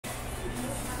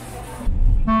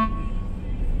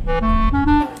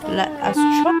as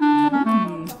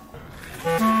chocolate.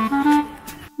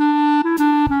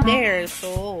 There,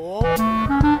 so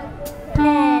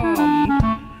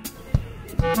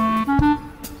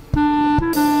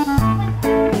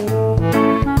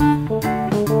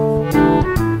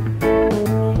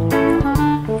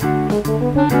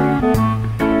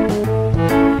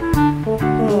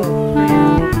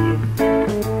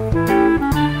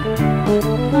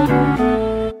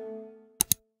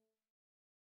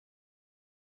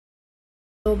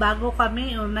so, bago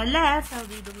kami umalis, I'll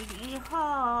be doing a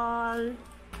haul.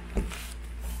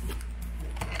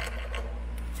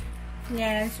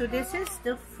 Yeah, so this is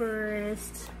the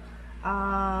first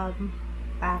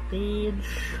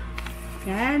package.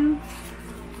 Yan.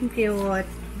 Okay, what?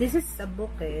 This is a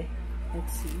book eh.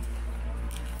 Let's see.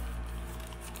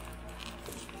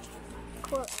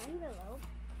 Cool envelope.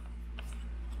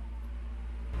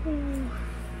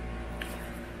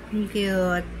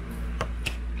 Cute.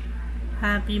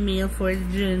 Happy Meal for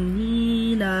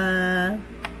Janina.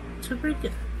 Super cute.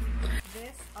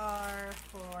 These are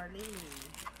for Lily.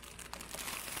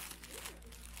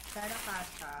 Sana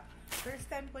kasha. First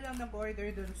time ko lang nag-order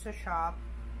dun sa shop.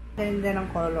 Ganda ng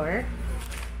color.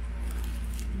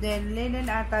 Then, linen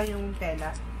ata yung tela.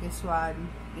 This one.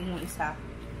 Yun yung isa.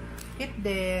 Cute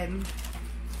din.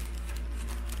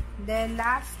 Then,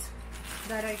 last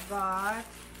that I got.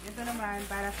 Ito naman,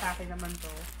 para sa akin naman to.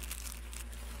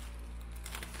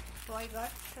 So, I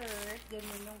got shirt.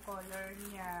 Ganyan yung color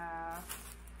niya.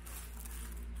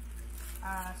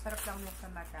 Sarap lang niya sa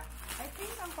mata. I think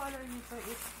ang color nito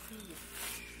is peach.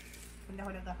 Hindi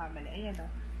ako nagkakamali. Ayan o.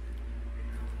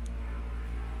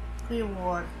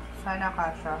 Cute. Sana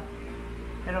kasha.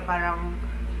 Pero parang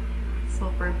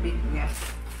super big niya.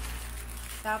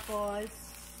 Tapos,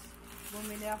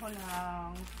 bumili ako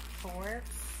ng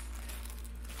shorts.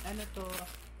 Ano to?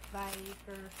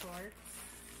 Biker shorts.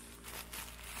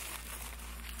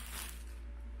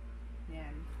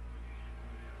 Yan.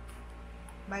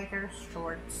 Biker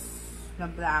shorts na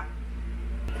black.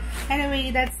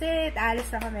 Anyway, that's it. Alis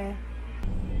na kami.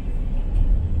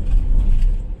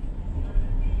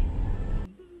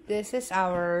 This is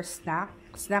our snack.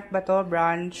 Snack ba to?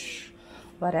 Brunch.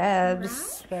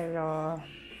 Whatevs. Pero,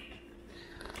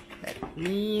 let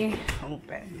me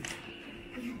open.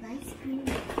 Ice cream.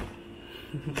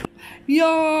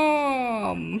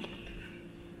 Yum!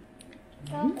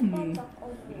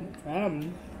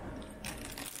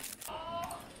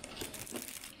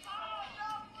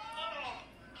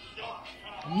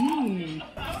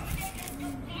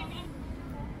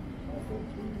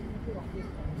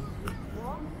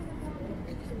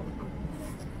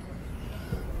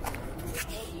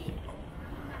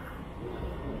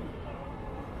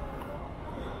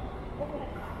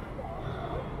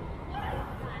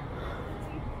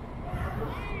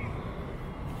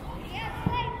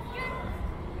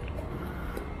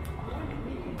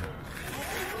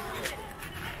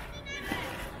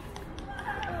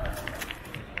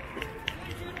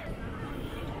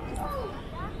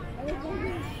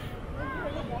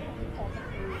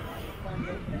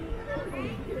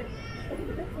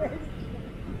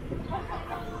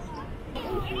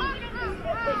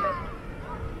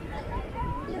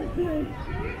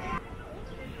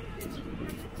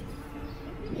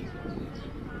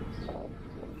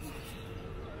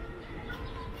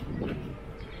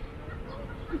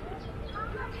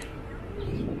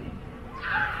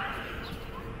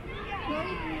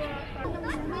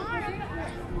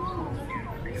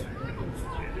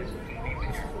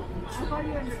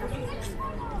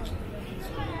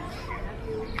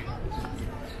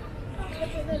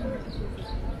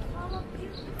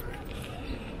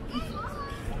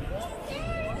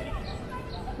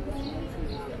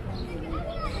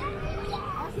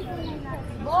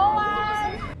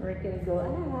 We're gonna go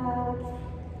out.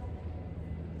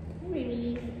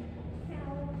 Maybe.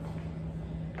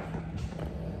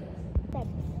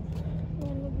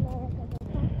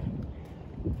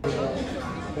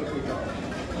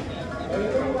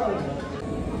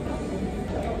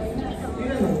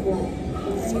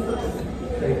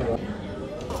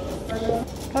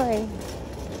 Okay.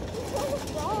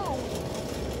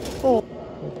 Oh.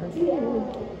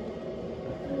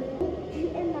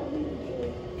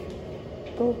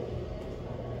 Go.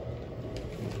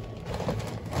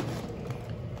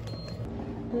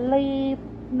 Late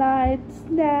night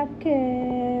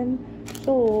snacking.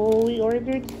 So we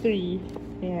ordered 3.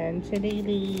 And today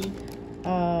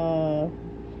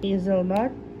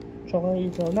hazelnut,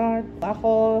 chocolate hazelnut.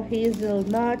 Ako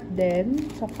hazelnut din,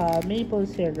 saka maple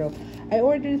syrup. I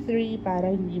ordered 3 para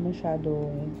hindi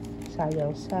masyadong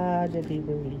sayang sa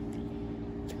delivery.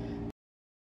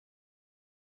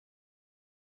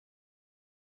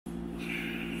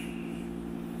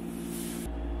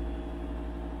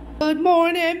 Good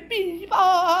morning, people!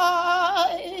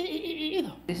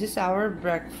 This is our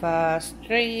breakfast.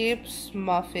 Crepes,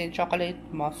 muffin, chocolate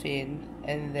muffin,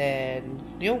 and then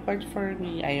yogurt for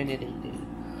me, ionidated.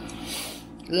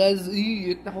 Let's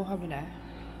eat! Nakuha mo na?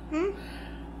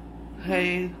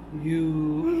 Hey,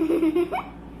 you!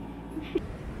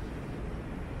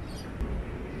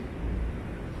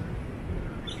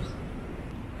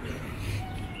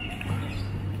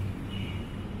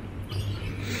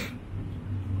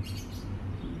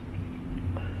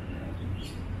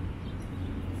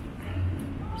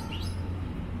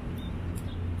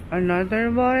 Another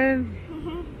one?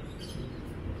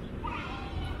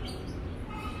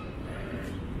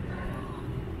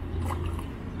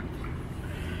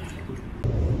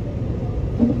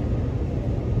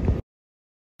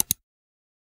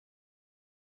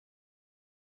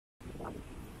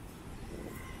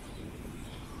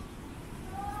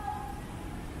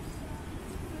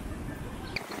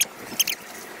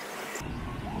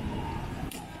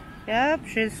 Yep,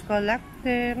 she's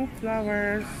collecting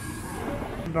flowers.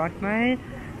 Brought my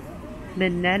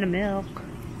banana milk.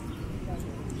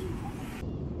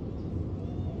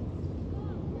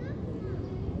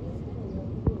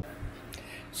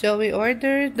 So we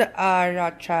ordered the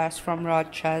Rochas from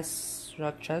Rochas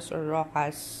or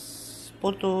Rocas,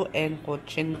 puto and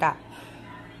kutsinta.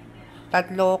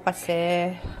 Tatlo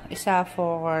kasi, isa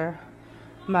for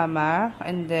mama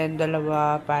and then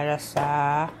dalawa para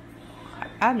sa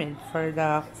amin for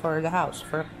the house,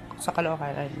 sa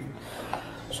Caloocan.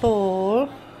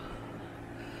 So,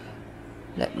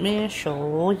 let me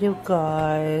show you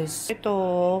guys.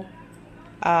 Ito,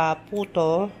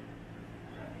 puto.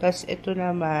 Tapos, ito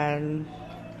naman,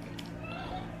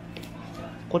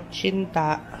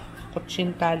 kutsinta.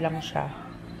 Kutsinta lang siya.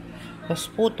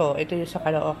 Tapos, puto. Ito yung sa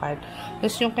Caloocan.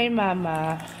 Tapos, yung kay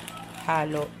mama,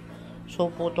 halo. So,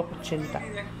 puto, kutsinta.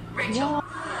 Yeah.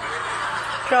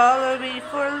 Strawberry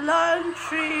for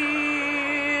lunch.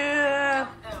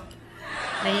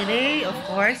 Lady, of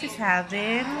course, is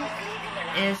having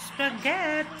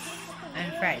spaghetti and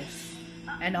fries.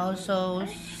 And also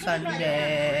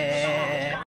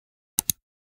sundae.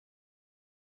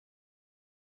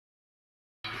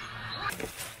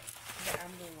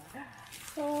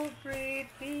 So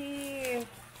pretty.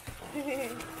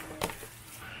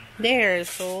 There,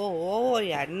 so,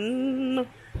 yan.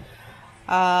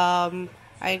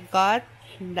 I got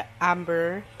the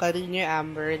amber, Carino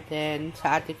amber, then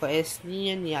sa ate ko is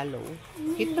neon yellow.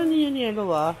 Kita neon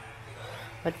yellow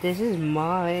but this is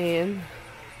mine.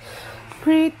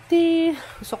 Pretty.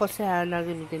 Gusto ko siya na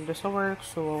gamitin to sa work,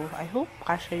 so I hope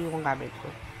kasha yung gamit ko.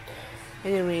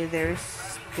 Anyway, there's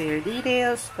clear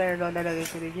details, pero nalagay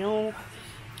ko rin yung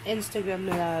Instagram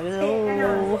nila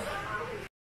below.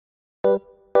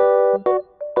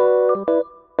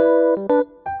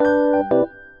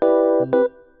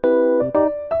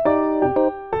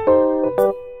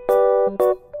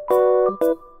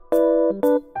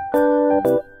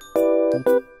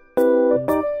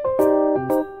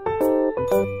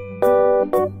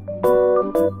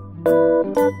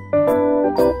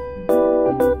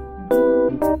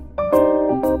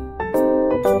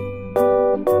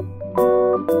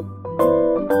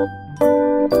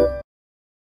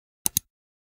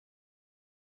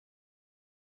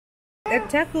 At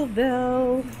Taco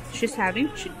Bell, she's having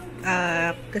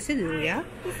quesadilla,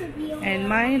 and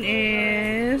mine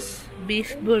is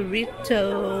beef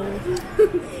burrito.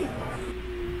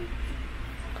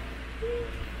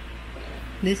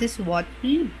 This is what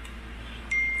we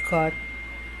got.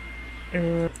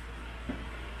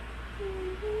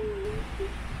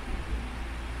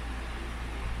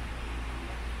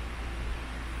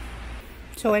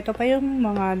 So, ito pa yung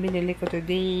mga binili ko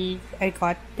today. I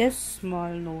got this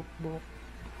small notebook.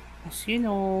 As you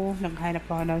know, naghanap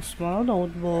ako ng small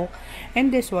notebook. And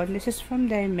this one, this is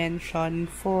from Dimension,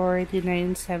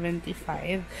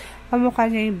 $49.75.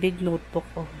 Kamukha niya yung big notebook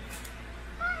ko.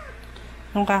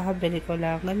 Nung kakabili ko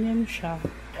lang, ganyan siya.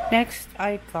 Next,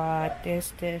 I got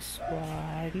is this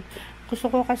one. Gusto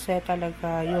ko kasi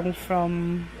talaga yung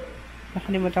from,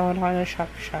 nakalimutan ko na shop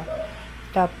siya.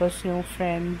 Tapos yung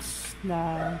Friends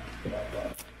na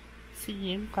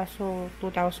theme, kaso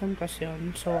 2,000 kasi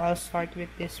yun. So, I'll start with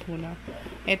this muna.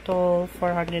 Ito,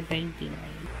 $499.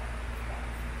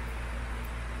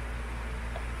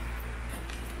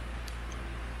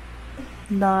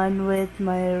 Done with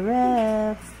my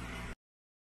ref.